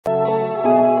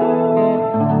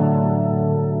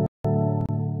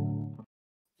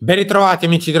Ben ritrovati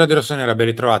amici di Radio Rossonera, ben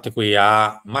ritrovati qui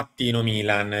a Mattino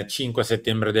Milan, 5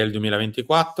 settembre del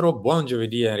 2024. Buon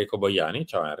giovedì Enrico Boiani,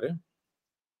 ciao Henry.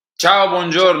 Ciao,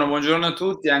 buongiorno a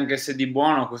tutti, anche se di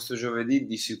buono questo giovedì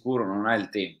di sicuro non ha il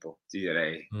tempo, ti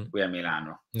direi, qui a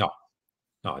Milano.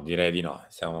 No, direi di no.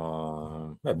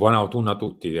 Buon autunno a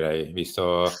tutti, direi,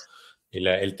 visto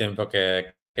il tempo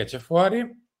che c'è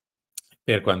fuori.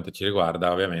 Per quanto ci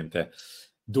riguarda, ovviamente,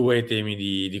 due temi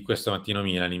di questo Mattino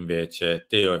Milan invece,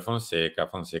 Teo e Fonseca,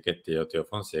 Fonseca e Teo, Teo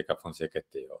Fonseca, Fonseca e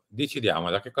Teo. Decidiamo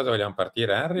da che cosa vogliamo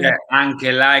partire, Henry?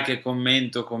 Anche like e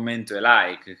commento e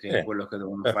like, che è quello che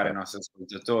devono fare i Perfetto. nostri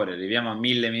ascoltatori. Arriviamo a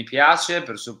 1000 mi piace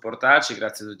per supportarci,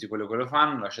 grazie a tutti quelli che lo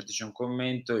fanno, lasciateci un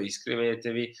commento,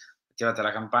 iscrivetevi, attivate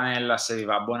la campanella, se vi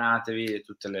va abbonatevi e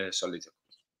tutte le solite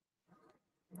cose.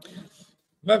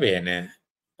 Va bene,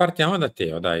 partiamo da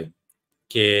Teo, dai,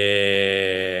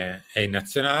 che è in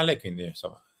nazionale, quindi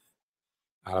insomma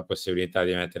ha la possibilità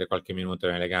di mettere qualche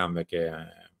minuto nelle gambe che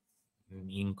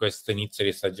in questo inizio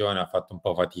di stagione ha fatto un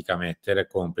po' fatica a mettere,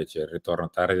 complice il ritorno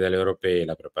tardi delle europee,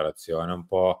 la preparazione un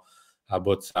po'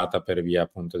 abbozzata per via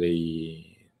appunto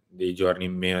dei giorni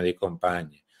in meno dei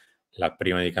compagni, la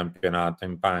prima di campionato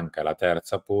in panca, la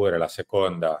terza pure, la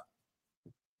seconda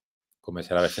come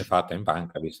se l'avesse fatta in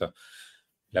panca, visto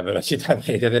la velocità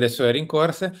media delle sue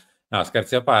rincorse. No,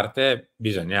 scherzi a parte,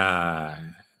 bisogna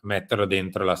metterlo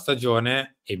dentro la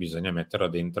stagione e bisogna metterlo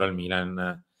dentro al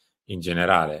Milan in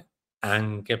generale,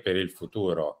 anche per il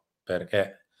futuro,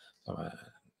 perché insomma,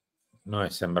 noi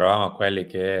sembravamo quelli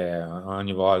che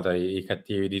ogni volta i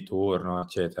cattivi di turno,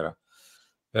 eccetera.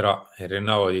 Però il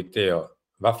rinnovo di Teo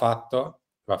va fatto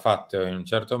in un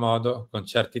certo modo, con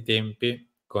certi tempi,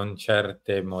 con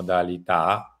certe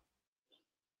modalità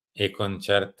e con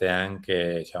certe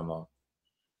anche, diciamo,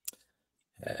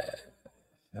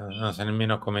 non so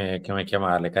nemmeno come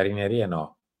chiamarle, carinerie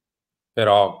no,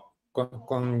 però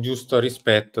con giusto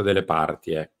rispetto delle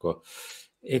parti, ecco.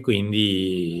 E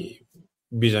quindi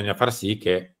bisogna far sì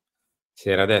che, si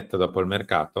era detto dopo il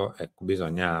mercato, ecco,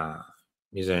 bisogna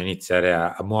iniziare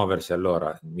a muoversi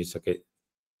allora, visto che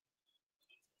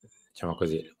diciamo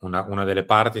così, una delle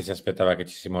parti si aspettava che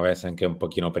ci si muovesse anche un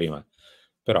pochino prima,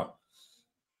 però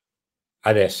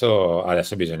adesso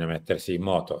bisogna mettersi in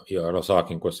moto. Io lo so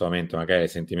che in questo momento magari il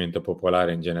sentimento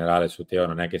popolare in generale su Teo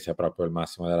non è che sia proprio il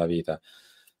massimo della vita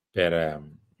per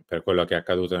quello che è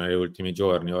accaduto negli ultimi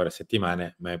giorni, ore,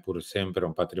 settimane, ma è pur sempre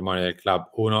un patrimonio del club.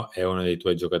 Uno è uno dei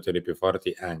tuoi giocatori più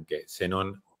forti, anche se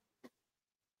non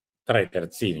tra i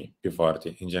terzini più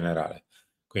forti in generale.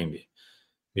 Quindi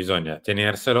bisogna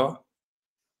tenerselo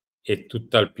e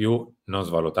tutt'al più non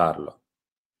svalutarlo.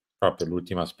 Proprio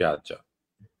l'ultima spiaggia.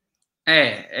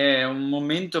 È un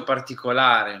momento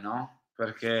particolare, no,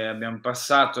 perché abbiam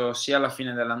passato sia la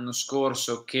fine dell'anno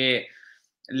scorso che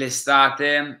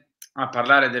l'estate a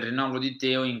parlare del rinnovo di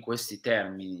Teo in questi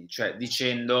termini, cioè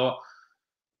dicendo: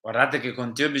 "Guardate che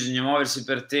con Teo bisogna muoversi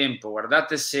per tempo,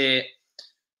 guardate se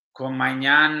con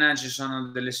Maignan ci sono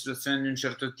delle situazioni di un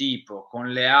certo tipo, con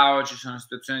LEAO ci sono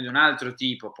situazioni di un altro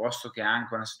tipo, posto che è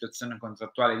anche una situazione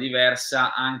contrattuale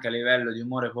diversa, anche a livello di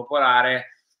umore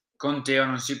popolare, con Teo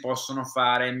non si possono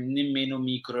fare nemmeno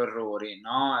micro errori",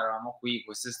 no, eravamo qui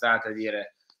quest'estate a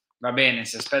dire: "Va bene,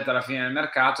 si aspetta la fine del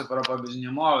mercato, però poi bisogna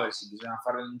muoversi, bisogna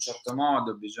farlo in un certo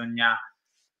modo, bisogna,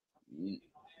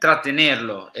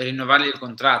 trattenerlo e rinnovargli il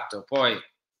contratto". Poi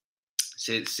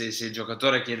se il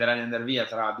giocatore chiederà di andar via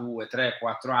tra 2, 3,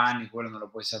 4 anni, quello non lo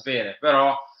puoi sapere,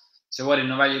 però se vuoi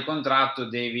rinnovargli il contratto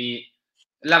devi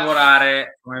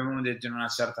lavorare, come avevamo detto, in una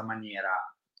certa maniera.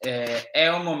 È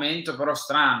un momento però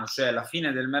strano, cioè la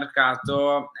fine del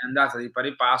mercato è andata di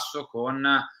pari passo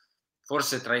con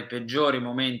forse tra i peggiori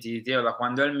momenti di Teo da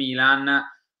quando è al Milan,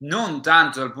 non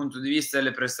tanto dal punto di vista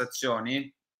delle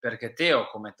prestazioni, perché Teo,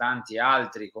 come tanti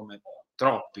altri, come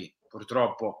troppi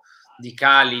purtroppo, di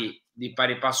cali di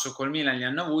pari passo col Milan li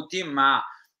hanno avuti, ma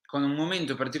con un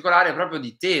momento particolare proprio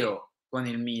di Teo con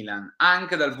il Milan,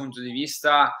 anche dal punto di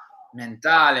vista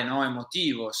mentale, no,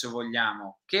 emotivo, se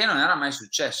vogliamo, che non era mai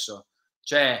successo.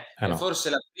 Cioè, è No. forse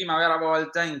la prima vera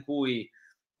volta in cui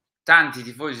tanti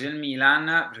tifosi del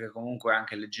Milan, perché comunque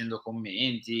anche leggendo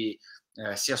commenti,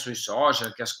 sia sui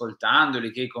social che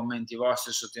ascoltandoli, che i commenti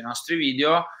vostri sotto i nostri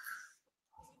video,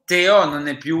 Teo non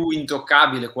è più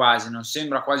intoccabile quasi, non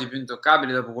sembra quasi più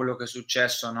intoccabile dopo quello che è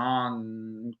successo, no,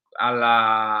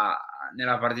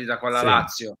 nella partita con la Sì.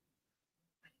 Lazio.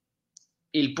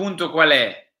 Il punto qual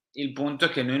è? Il punto è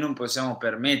che noi non possiamo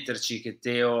permetterci che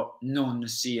Teo non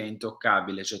sia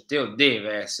intoccabile, cioè Teo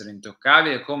deve essere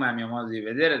intoccabile, come a mio modo di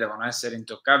vedere devono essere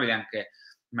intoccabili anche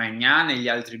Maignan e gli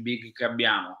altri big che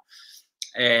abbiamo.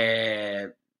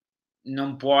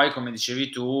 non puoi, come dicevi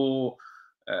tu,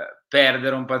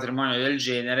 perdere un patrimonio del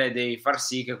genere, devi far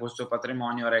sì che questo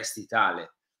patrimonio resti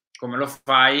tale. Come lo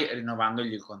fai?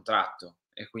 Rinnovandogli il contratto,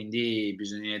 e quindi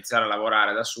bisogna iniziare a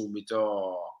lavorare da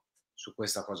subito su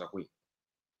questa cosa qui.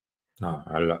 No,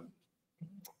 allora,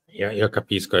 io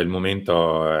capisco, il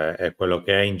momento è quello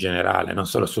che è in generale, non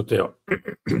solo su THEO,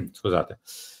 scusate,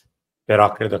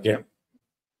 però credo che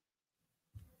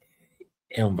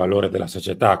è un valore della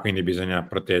società, quindi bisogna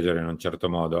proteggere in un certo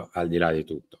modo, al di là di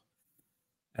tutto.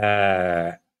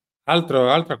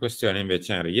 Altra questione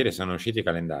invece, Henry, ieri sono usciti i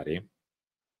calendari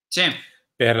Sì.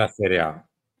 per la Serie A.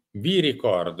 Vi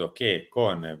ricordo che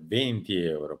con 20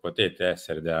 € potete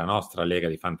essere della nostra Lega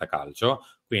di Fantacalcio,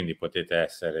 quindi potete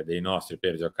essere dei nostri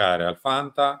per giocare al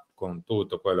Fanta, con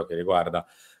tutto quello che riguarda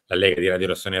la Lega di Radio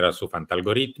Rossonera su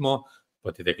Fantalgoritmo.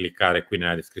 Potete cliccare qui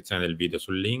nella descrizione del video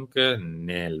sul link,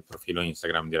 nel profilo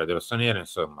Instagram di Radio Rossonera,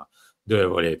 insomma, dove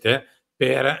volete,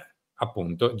 per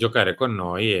appunto giocare con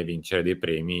noi e vincere dei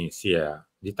premi sia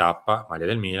di tappa, maglia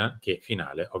del Milan, che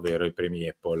finale, ovvero i premi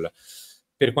Apple.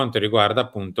 Per quanto riguarda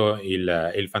appunto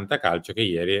il fantacalcio, che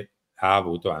ieri ha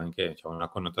avuto anche, diciamo, una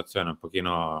connotazione un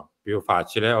pochino più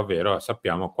facile, ovvero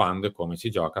sappiamo quando e come si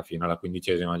gioca fino alla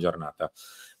 15ª giornata.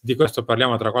 Di questo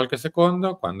parliamo tra qualche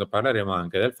secondo, quando parleremo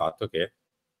anche del fatto che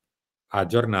a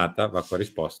giornata va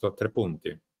corrisposto 3 punti.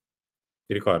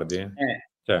 Ti ricordi?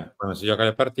 Cioè, quando si gioca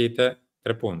le partite,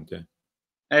 3 punti.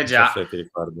 Non so Già. se ti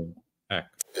ricordi.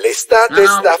 Ecco. L'estate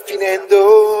sta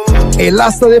finendo e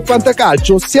l'asta del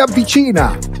fantacalcio si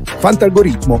avvicina.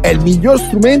 Fantalgoritmo è il miglior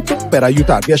strumento per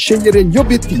aiutarvi a scegliere gli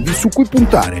obiettivi su cui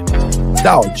puntare.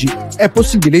 Da oggi è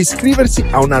possibile iscriversi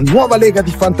a una nuova lega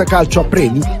di fantacalcio a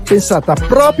premi pensata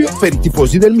proprio per i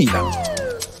tifosi del Milan.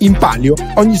 In palio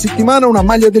ogni settimana una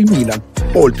maglia del Milan,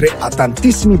 oltre a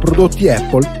tantissimi prodotti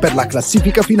Apple per la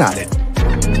classifica finale.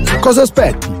 Cosa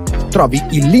aspetti? Trovi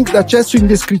il link d'accesso in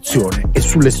descrizione e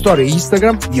sulle storie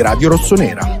Instagram di Radio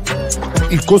Rossonera.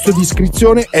 Il costo di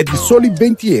iscrizione è di soli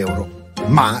 20 €,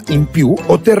 ma in più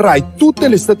otterrai tutte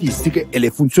le statistiche e le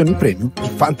funzioni premium di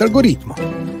Fantalgoritmo.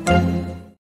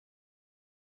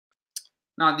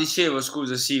 No, dicevo,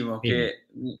 scusa Simo, che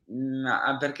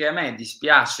perché a me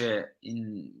dispiace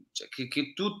cioè,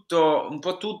 che tutto, un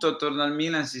po' tutto attorno al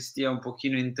Milan si stia un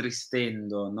pochino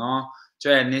intristendo, no?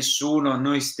 Cioè nessuno,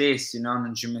 noi stessi, no,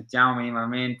 non ci mettiamo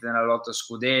minimamente nella lotta a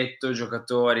scudetto,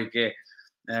 giocatori che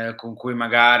con cui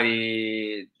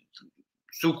magari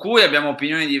su cui abbiamo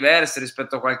opinioni diverse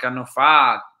rispetto a qualche anno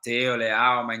fa, THEO,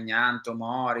 LEAO, Maignan,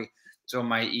 Tomori,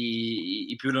 insomma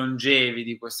i più longevi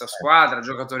di questa squadra,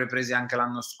 giocatori presi anche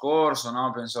l'anno scorso,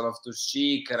 no? Penso a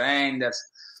Loftus-Cheek,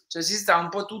 Reinders, cioè si sta un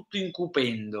po' tutto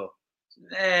incupendo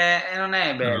e non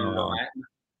è bello, No.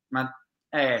 ma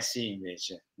sì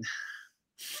invece.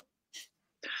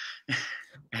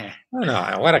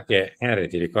 No, guarda che Henry,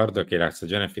 ti ricordo che la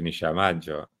stagione finisce a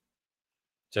maggio.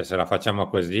 Cioè, se la facciamo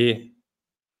così,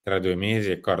 tra 2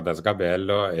 mesi è corda a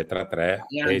sgabello e tra 3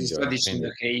 Io non ti sto peggio, dicendo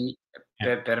quindi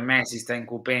che per me si sta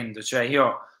incupendo, cioè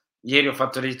io ieri ho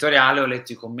fatto l'editoriale, ho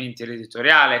letto i commenti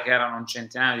all'editoriale, che erano un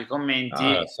centinaio di commenti.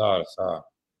 lo so.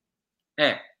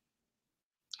 È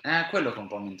quello che un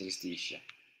po' mi intristisce.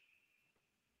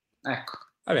 Ecco.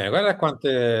 Va bene, guarda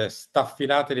quante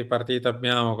staffilate di partite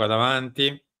abbiamo qua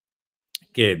davanti,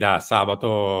 che da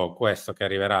sabato questo che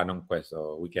arriverà, non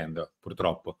questo weekend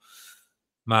purtroppo,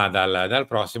 ma dal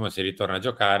prossimo si ritorna a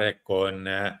giocare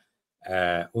con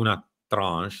una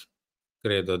tranche,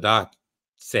 credo da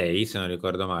 6, se non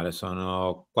ricordo male,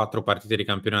 sono 4 partite di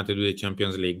campionato e 2 di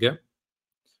Champions League.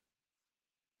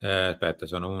 Aspetta,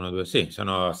 sono 1, 2, sì,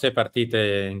 sono 6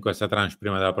 partite in questa tranche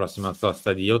prima della prossima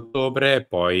sosta di ottobre,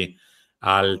 poi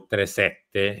altre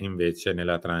 7 invece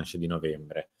nella tranche di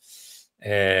novembre.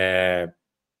 Che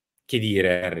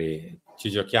dire, Harry,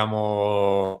 ci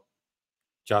giochiamo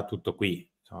già tutto qui,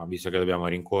 insomma, visto che dobbiamo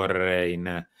rincorrere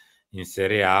in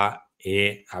Serie A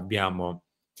e abbiamo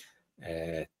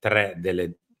 2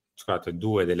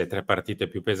 delle 3 partite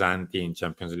più pesanti in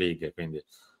Champions League, quindi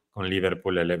con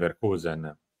Liverpool e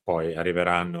Leverkusen, poi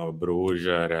arriveranno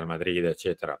Bruges, Real Madrid,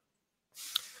 eccetera.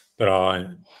 Però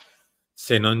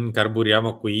se non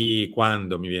carburiamo qui,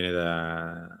 quando mi viene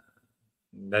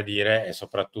da dire, e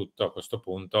soprattutto a questo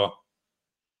punto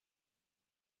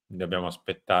dobbiamo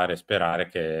aspettare e sperare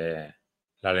che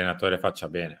l'allenatore faccia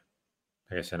bene,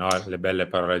 perché sennò le belle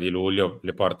parole di luglio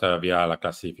le porta via la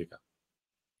classifica.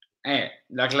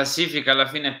 La classifica alla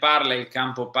fine parla, il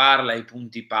campo parla, i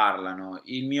punti parlano.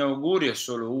 Il mio augurio è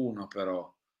solo uno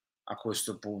però a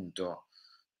questo punto.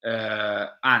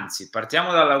 Anzi,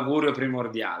 partiamo dall'augurio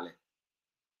primordiale.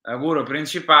 L'augurio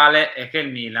principale è che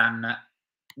il Milan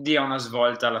dia una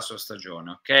svolta alla sua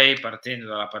stagione, ok? Partendo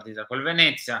dalla partita col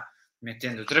Venezia,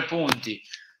 mettendo 3 punti,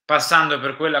 passando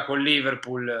per quella con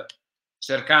Liverpool,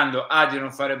 cercando A di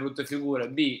non fare brutte figure,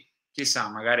 B, chissà,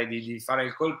 magari di fare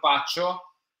il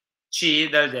colpaccio, C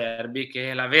dal derby,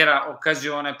 che è la vera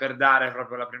occasione per dare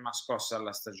proprio la prima scossa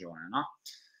alla stagione, no?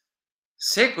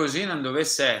 Se così non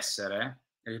dovesse essere,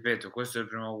 ripeto, questo è il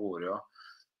primo augurio,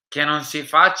 che non si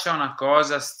faccia una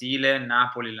cosa stile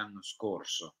Napoli l'anno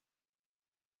scorso.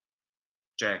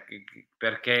 Cioè,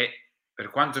 perché per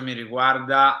quanto mi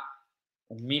riguarda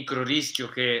un micro rischio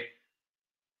che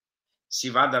si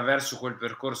vada verso quel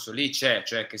percorso lì c'è,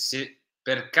 cioè che se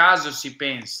per caso si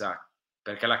pensa,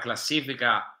 perché la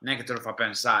classifica non è che te lo fa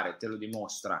pensare, te lo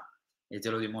dimostra e te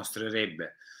lo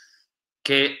dimostrerebbe,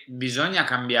 che bisogna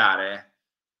cambiare,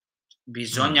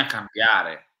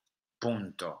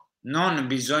 punto. Non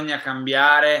bisogna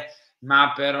cambiare,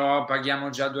 ma però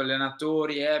paghiamo già 2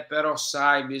 allenatori, però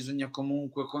sai, bisogna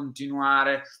comunque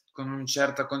continuare con una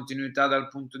certa continuità dal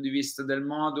punto di vista del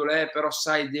modulo, però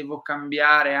sai, devo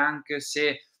cambiare anche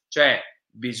se, cioè,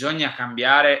 bisogna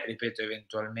cambiare, ripeto,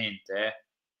 eventualmente,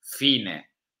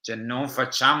 fine. Cioè, non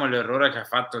facciamo l'errore che ha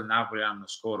fatto il Napoli l'anno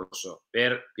scorso,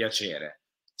 per piacere.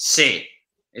 Se,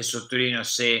 e sottolineo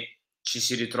se, ci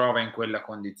si ritrova in quella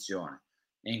condizione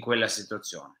e in quella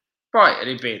situazione. Poi,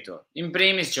 ripeto, in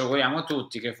primis ci auguriamo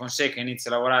tutti che Fonseca inizi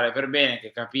a lavorare per bene,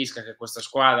 che capisca che questa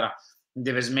squadra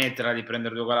deve smetterla di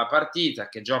prendere 2 gol a partita,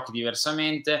 che giochi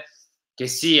diversamente, che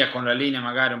sia con la linea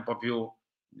magari un po' più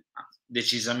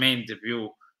decisamente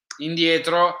più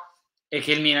indietro e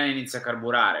che il Milan inizi a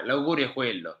carburare. L'augurio è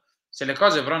quello. Se le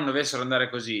cose però non dovessero andare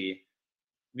così,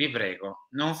 vi prego,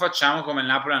 non facciamo come il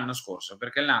Napoli l'anno scorso,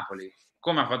 perché il Napoli,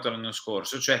 come ha fatto l'anno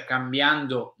scorso, cioè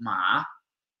cambiando ma,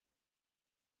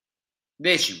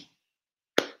 10º.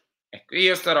 Ecco,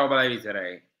 io sta roba la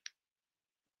eviterei.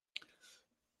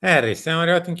 Harry, siamo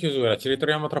arrivati in chiusura, ci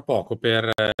ritroviamo tra poco per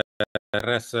il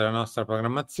resto della nostra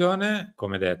programmazione.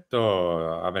 Come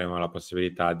detto, avremo la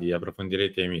possibilità di approfondire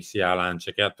i temi sia a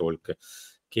Lance che a Talk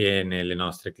che nelle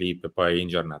nostre clip poi in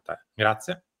giornata.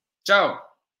 Grazie. Ciao!